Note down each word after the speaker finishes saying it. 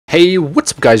Hey,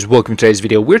 what's up guys, welcome to today's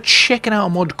video. We're checking out a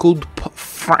mod called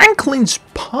Franklin's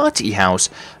Party House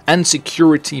and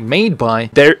Security made by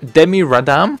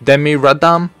Demiradam.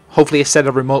 Hopefully I said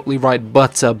it remotely right,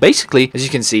 but basically, as you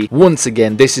can see, once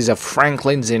again, this is a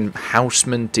Franklin's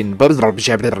enhancement in...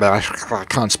 I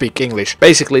can't speak English.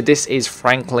 Basically, this is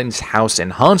Franklin's house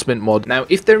enhancement mod. Now,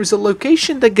 if there is a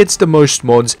location that gets the most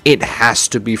mods, it has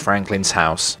to be Franklin's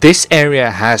house. This area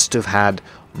has to have had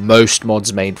most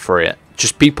mods made for it.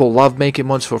 Just people love making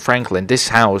mods for Franklin. This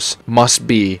house must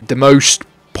be the most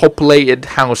populated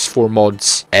house for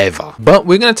mods ever. But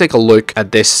we're going to take a look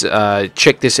at this,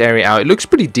 check this area out. It looks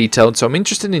pretty detailed, so I'm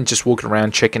interested in just walking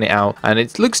around checking it out. And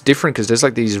it looks different because there's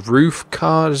like these roof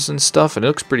cars and stuff, and it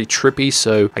looks pretty trippy.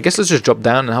 So I guess let's just drop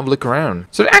down and have a look around.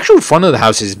 So the actual front of the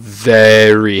house is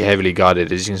very heavily guarded.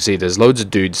 As you can see, there's loads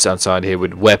of dudes outside here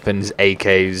with weapons,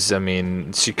 AKs. I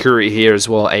mean, security here as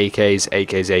well,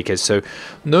 AKs. So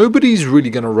nobody's really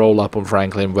going to roll up on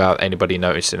Franklin without anybody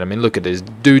noticing. I mean, look at this.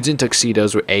 Dudes in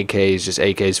tuxedos with AKs, just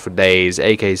AKs for days,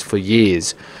 AKs for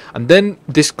years. And then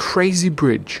this crazy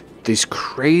bridge, this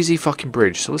crazy fucking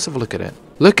bridge. So let's have a look at it.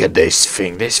 Look at this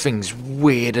thing. This thing's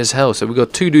weird as hell. So we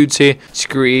got two dudes here,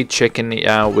 security checking it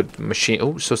out with machine.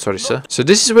 Oh, so sorry, sir. So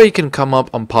this is where you can come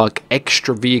up and park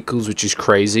extra vehicles, which is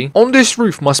crazy. On this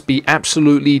roof must be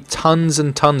absolutely tons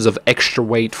and tons of extra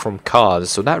weight from cars.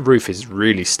 So that roof is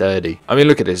really sturdy. I mean,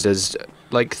 look at this. There's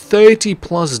like 30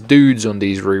 plus dudes on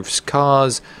these roofs,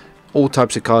 cars, all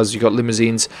types of cars. You got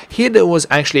limousines. Here there was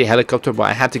actually a helicopter, but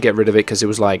I had to get rid of it because it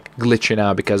was like glitching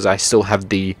out because I still have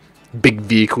the big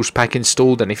vehicles pack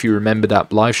installed, and if you remember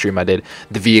that live stream I did,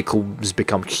 the vehicles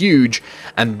become huge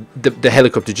and the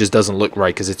helicopter just doesn't look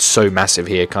right because it's so massive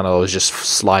here. Kind of was just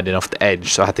sliding off the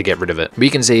edge, so I had to get rid of it. But you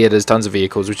can see here there's tons of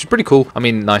vehicles, which is pretty cool. I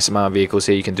mean, nice amount of vehicles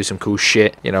here. You can do some cool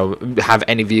shit, you know, have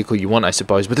any vehicle you want, I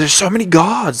suppose. But there's so many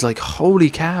guards, like holy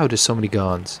cow, there's so many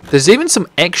guards. There's even some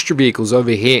extra vehicles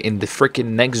over here in the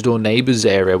freaking next door neighbors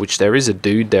area, which there is a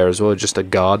dude there as well, just a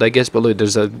guard I guess. But look,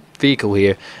 there's a vehicle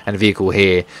here and a vehicle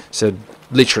here. So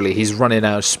literally, he's running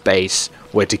out of space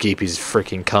where to keep his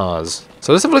freaking cars.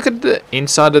 So let's have a look at the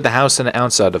inside of the house and the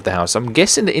outside of the house. I'm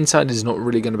guessing the inside is not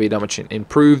really going to be that much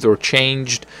improved or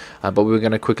changed, but we're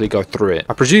going to quickly go through it.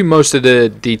 I presume most of the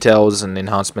details and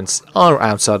enhancements are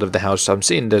outside of the house. So I'm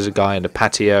seeing there's a guy in the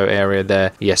patio area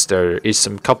there. Yes, there is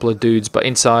some couple of dudes, but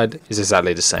inside is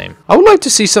exactly the same. I would like to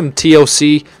see some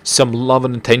TLC, some love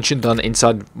and attention done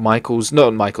inside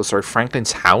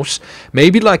Franklin's house.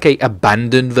 Maybe like a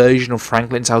abandoned version of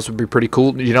Franklin's house would be pretty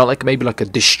cool. You know, like maybe like a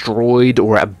destroyed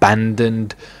or abandoned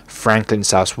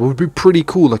Franklin's house would be pretty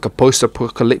cool, like a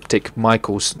post-apocalyptic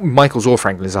Michael's or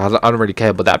Franklin's. I don't really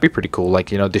care, but that'd be pretty cool.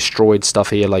 Like, you know, destroyed stuff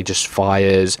here, like just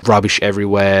fires, rubbish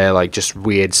everywhere, like just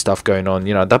weird stuff going on.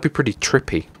 You know, that'd be pretty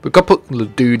trippy. We've got a couple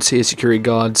of dudes here, security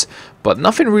guards, but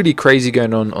nothing really crazy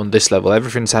going on this level.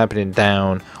 Everything's happening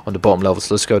down on the bottom level,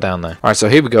 so let's go down there. Alright, so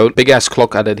here we go. Big ass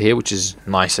clock added here, which is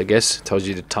nice, I guess. Tells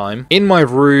you the time. In my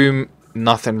room,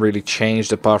 nothing really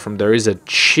changed apart from there is a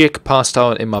chick passed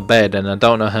out in my bed and I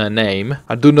don't know her name.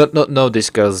 I do not know this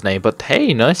girl's name, but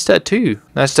hey, nice tattoo.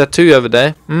 Nice tattoo over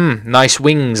there. Nice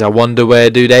wings. I wonder where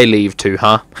do they leave to,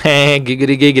 huh?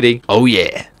 Giggity giggity. Oh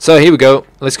yeah. So here we go.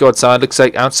 Let's go outside. Looks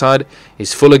like outside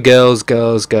is full of girls.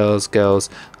 Looks like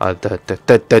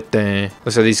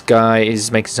this guy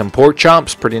is making some pork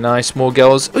chops. Pretty nice. More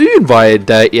girls. Who invited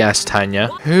that? Yes, Tanya.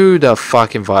 Who the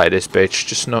fuck invited this bitch?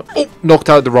 Just knocked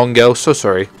out the wrong girl. So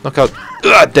sorry. Knock out.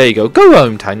 There you go. Go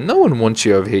home, Tanya. No one wants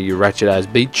you over here, you ratchet ass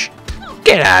bitch.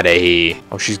 Get out of here.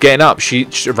 Oh, she's getting up.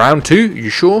 She's round two. You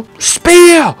sure?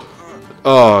 Spear!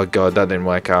 Oh god, that didn't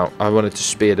work out. I wanted to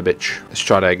spear the bitch. Let's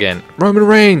try that again. Roman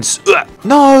Reigns.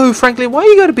 No, Franklin, why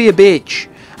you gotta be a bitch?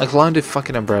 I climbed the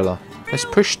fucking umbrella. Let's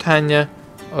push Tanya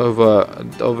over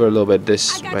a little bit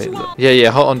this way.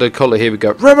 Yeah, hot on the collar. Here we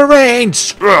go. Roman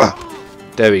Reigns.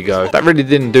 There we go. That really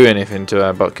didn't do anything to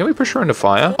her, but can we push her in the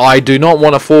fire? I do not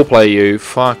want to foreplay you.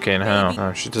 Fucking hell.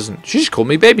 Oh, she doesn't. She just called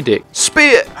me baby dick.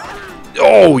 Spear.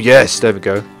 Oh, yes. There we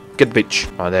go. Get the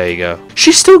bitch. Oh, there you go.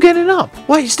 She's still getting up.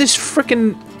 What is this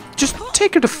freaking... Just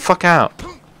take her the fuck out.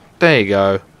 There you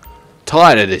go.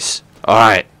 Tired of this.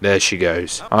 Alright, there she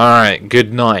goes. Alright,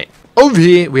 good night. Over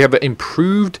here, we have an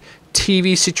improved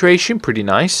TV situation. Pretty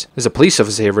nice. There's a police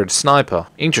officer here with a sniper.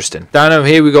 Interesting. Down over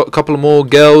here, we got a couple of more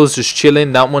girls just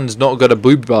chilling. That one's not got a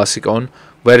boob basket on.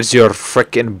 Where's your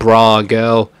freaking bra,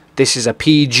 girl? This is a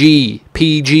PG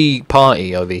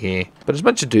party over here. But there's a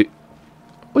bunch of dude...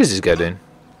 What is this guy doing?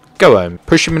 Go home.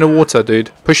 Push him in the water,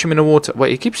 dude. Push him in the water. Wait,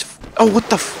 he keeps... Oh, what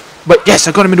the f... But yes,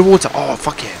 I got him in the water. Oh,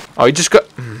 fuck yeah. Oh, he just got...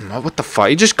 what the fuck?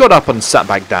 He just got up and sat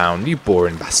back down. You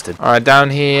boring bastard. Alright, down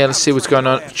here. Let's see what's going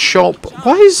on. Chop.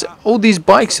 Why is all these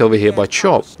bikes over here by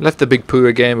Chop? Left the big poo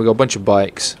again. We got a bunch of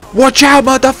bikes. Watch out,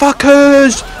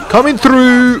 motherfuckers! Coming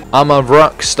through. I'm a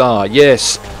rock star.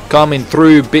 Yes. Coming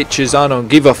through, bitches. I don't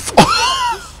give a fuck.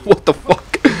 What the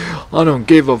fuck? I don't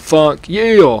give a fuck.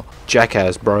 Yeah.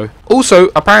 Jackass, bro. Also,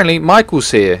 apparently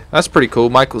Michael's here. That's pretty cool.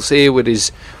 Michael's here with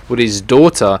his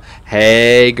daughter.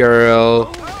 Hey, girl.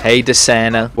 Hey,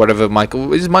 Desana. Whatever,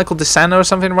 Michael. Is Michael Desana or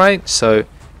something, right? So,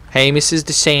 hey, Mrs.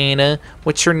 Desana.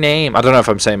 What's your name? I don't know if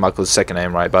I'm saying Michael's second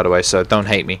name right, by the way, so don't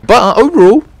hate me. But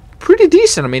overall, pretty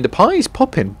decent. I mean, the pie is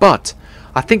popping, but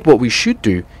I think what we should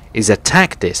do is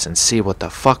attack this and see what the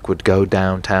fuck would go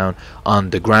downtown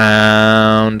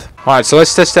underground. Alright, so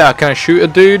let's test it out. Can I shoot a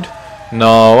dude?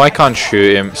 No, I can't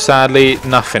shoot him. Sadly,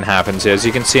 nothing happens here. As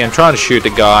you can see, I'm trying to shoot the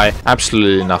guy.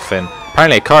 Absolutely nothing.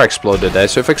 Apparently a car exploded there.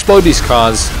 So if I explode these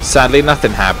cars, sadly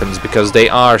nothing happens because they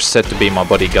are said to be my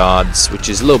bodyguards, which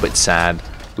is a little bit sad.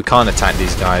 We can't attack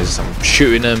these guys. I'm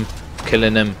shooting them,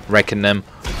 killing them, wrecking them,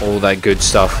 all that good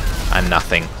stuff, and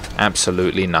nothing.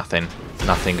 Absolutely nothing.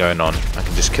 Nothing going on. I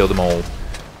can just kill them all,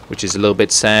 which is a little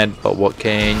bit sad, but what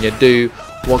can you do?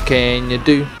 What can you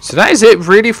do? So that is it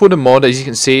really for the mod. As you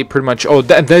can see, pretty much. Oh,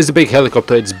 there's the big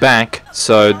helicopter. It's back.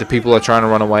 So the people are trying to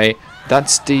run away.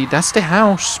 That's the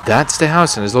house. That's the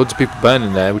house, and there's loads of people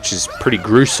burning there, which is pretty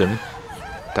gruesome.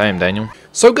 Damn, Daniel.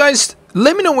 So guys,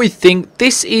 let me know what you think.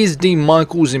 This is the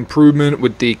Michael's improvement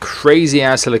with the crazy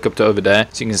ass helicopter over there.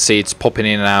 So you can see it's popping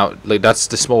in and out. Like, that's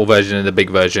the small version, and the big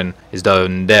version is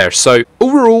down there. So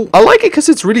overall, I like it because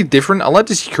it's really different. I like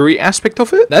the security aspect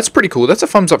of it. That's pretty cool. That's a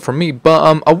thumbs up from me.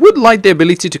 But I would like the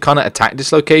ability to kind of attack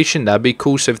this location. That'd be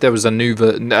cool. So if there was a new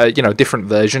different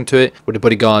version to it where the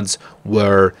bodyguards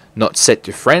were not set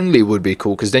to friendly, would be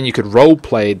cool, because then you could role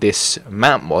play this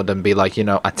map mod and be like,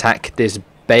 attack this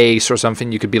base or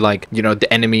something. You could be like, the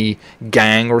enemy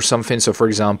gang or something. So for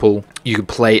example, you could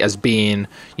play as being,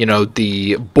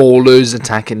 the ballers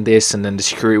attacking this, and then the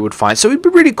security would fight. So it'd be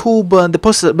really cool, but the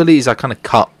possibilities are kind of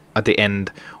cut at the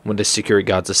end when the security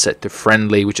guards are set to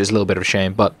friendly, which is a little bit of a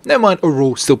shame, but never mind.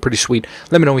 Overall, still pretty sweet.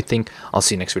 Let me know what you think. I'll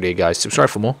see you next video, guys. Subscribe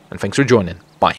for more, and thanks for joining. Bye.